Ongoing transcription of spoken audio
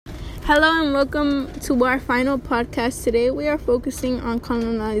Hello and welcome to our final podcast. Today we are focusing on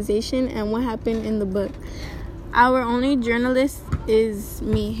colonization and what happened in the book. Our only journalist is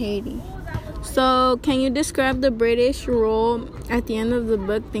me, Haiti. So can you describe the British role at the end of the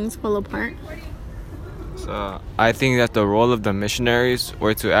book, Things Fall Apart? So I think that the role of the missionaries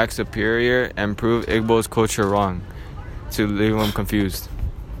were to act superior and prove Igbo's culture wrong, to leave them confused.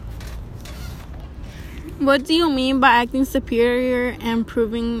 What do you mean by acting superior and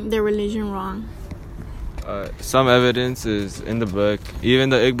proving their religion wrong? Some evidence is in the book. Even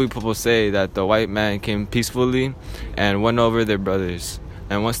the Igbo people say that the white man came peacefully and won over their brothers.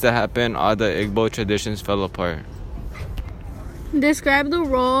 And once that happened, all the Igbo traditions fell apart. Describe the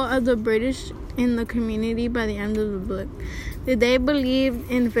role of the British in the community by the end of the book. Did they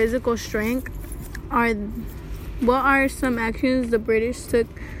believe in physical strength? What are some actions the British took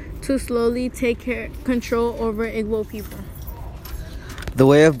to slowly take control over Igbo people? The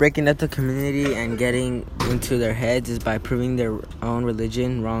way of breaking up the community and getting into their heads is by proving their own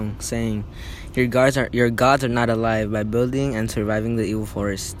religion wrong, saying, your gods are not alive, by building and surviving the evil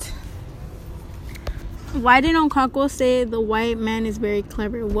forest. Why did Okonkwo say the white man is very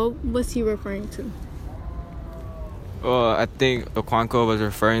clever? What was he referring to? Well, I think Okonkwo was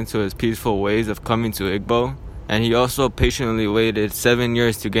referring to his peaceful ways of coming to Igbo. And he also patiently waited 7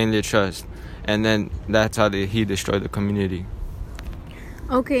 years to gain their trust. And then that's how he destroyed the community.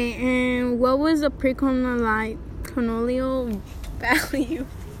 Okay, and what was the pre-colonial value?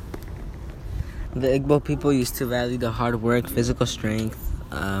 The Igbo people used to value the hard work, physical strength,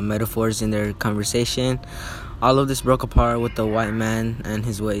 metaphors in their conversation. All of this broke apart with the white man and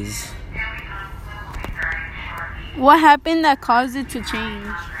his ways. What happened that caused it to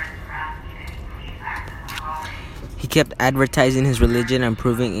change? He kept advertising his religion and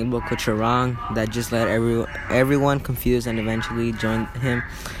proving Igbo culture wrong. That just led everyone confused and eventually joined him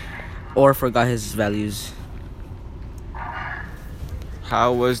or forgot his values.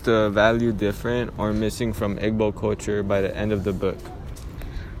 How was the value different or missing from Igbo culture by the end of the book?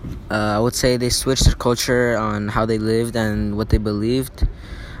 I would say they switched their culture on how they lived and what they believed.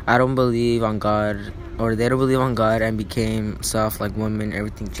 I don't believe on God, or they don't believe on God, and became soft like women.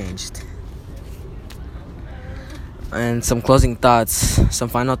 Everything changed. And some closing thoughts, some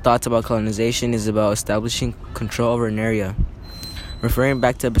final thoughts about colonization is about establishing control over an area. Referring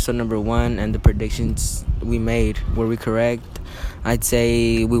back to episode number 1 and the predictions we made, were we correct? I'd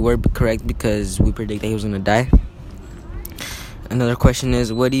say we were correct because we predicted he was going to die. Another question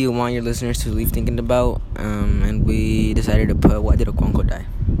is, what do you want your listeners to leave thinking about? And we decided to put, why did Okonkwo die?